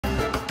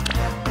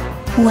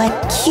What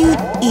cute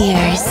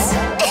ears.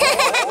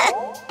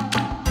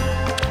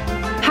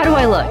 How do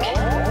I look?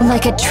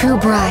 Like a true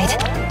bride.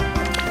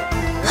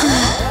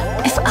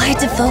 If I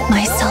devote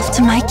myself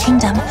to my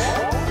kingdom,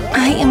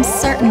 I am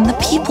certain the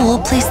people will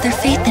place their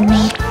faith in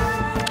me.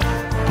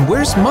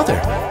 Where's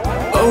Mother?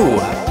 Oh,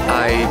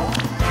 I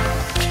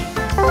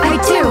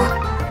do.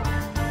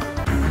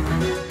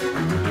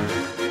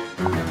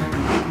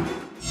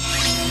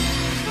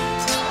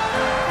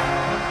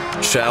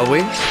 Shall we?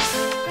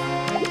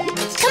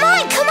 Come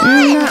on, come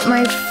on! Not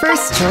my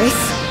first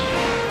choice.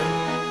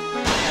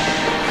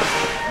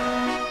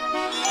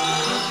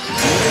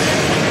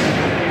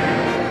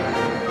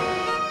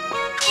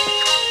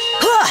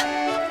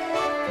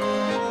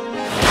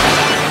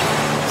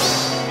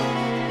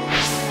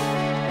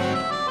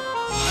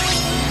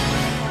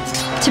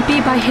 To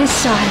be by his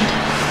side.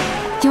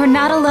 You're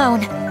not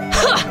alone.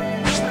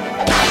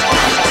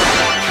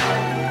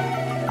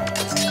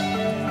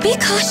 Be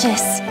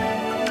cautious.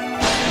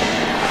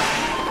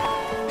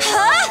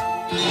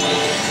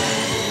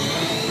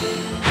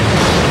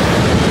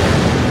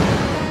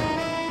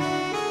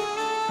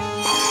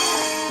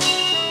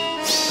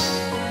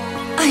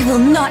 I will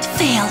not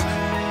fail.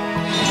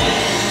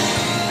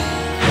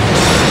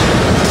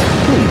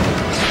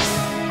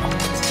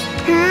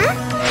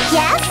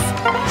 Yes?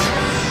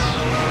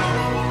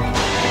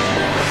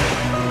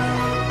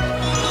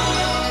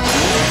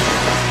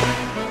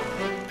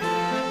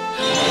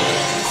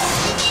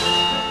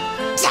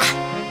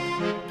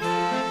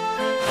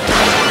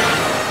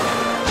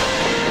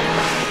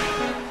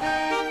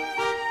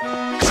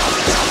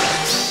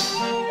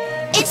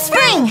 It's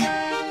spring!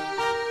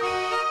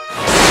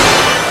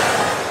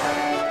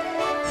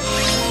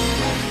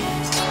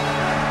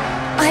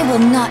 I will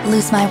not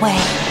lose my way.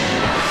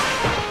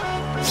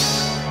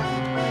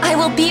 I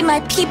will be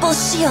my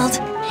people's shield.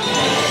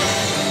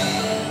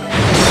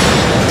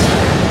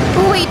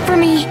 Wait for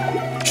me.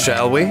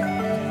 Shall we?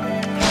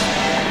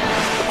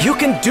 You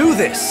can do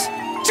this!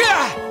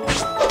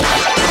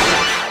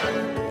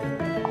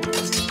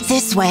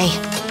 This way.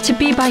 To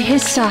be by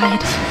his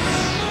side.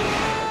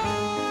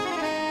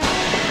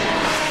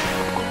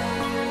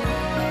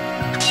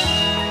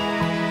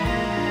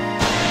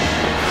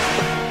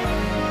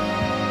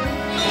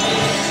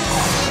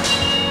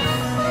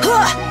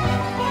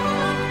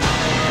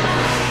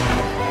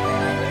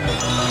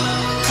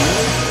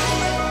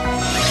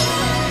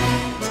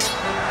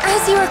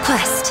 As you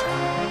request.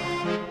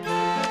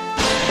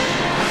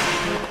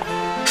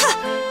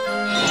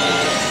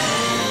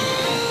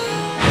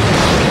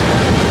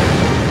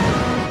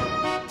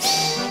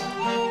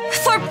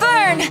 For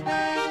burn!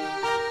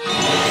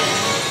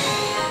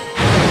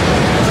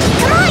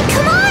 Come on,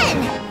 come on!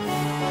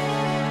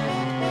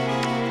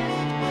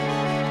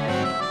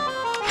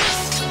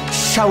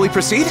 Shall we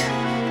proceed?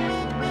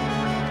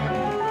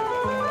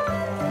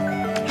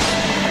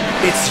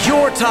 It's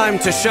your time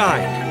to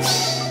shine!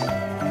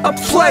 A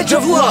pledge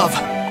of love!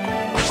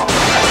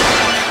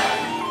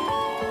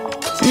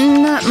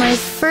 Not my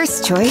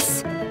first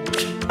choice.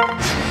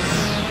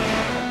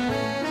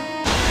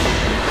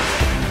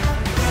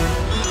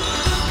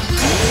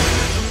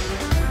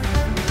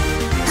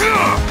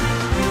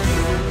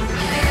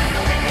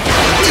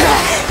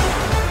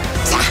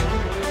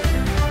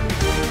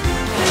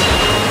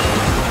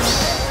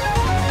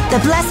 The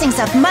blessings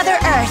of Mother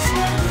Earth.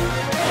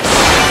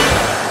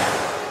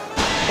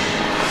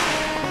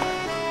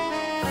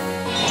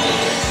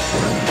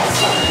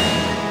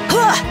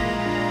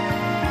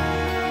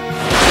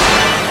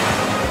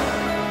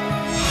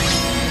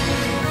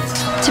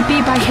 To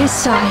be by his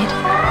side.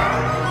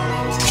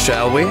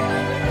 Shall we?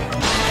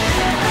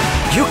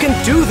 You can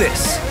do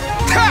this!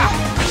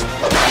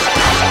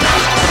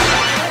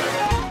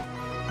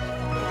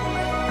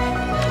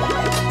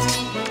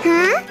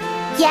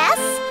 Yes?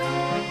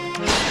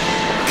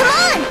 Come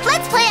on,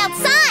 let's play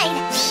outside!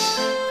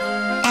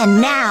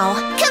 And now,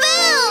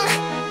 kaboom!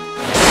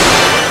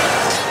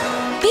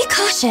 Be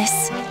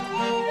cautious.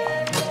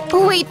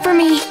 Wait for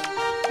me.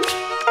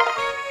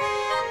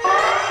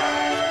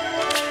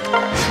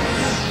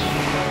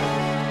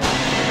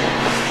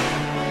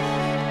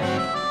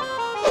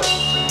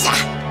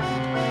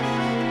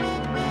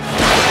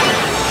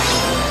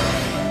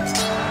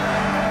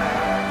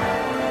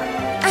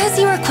 As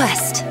you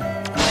request.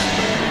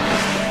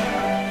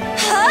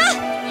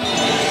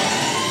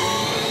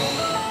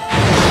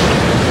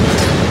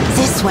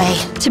 This way.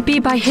 To be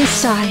by his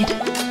side.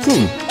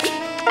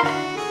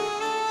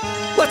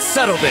 Let's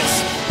settle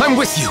this! I'm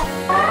with you!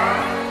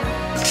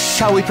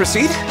 Shall we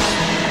proceed?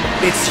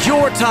 It's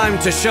your time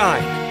to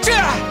shine!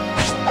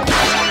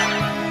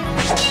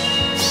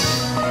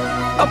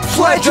 A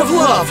pledge of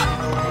love!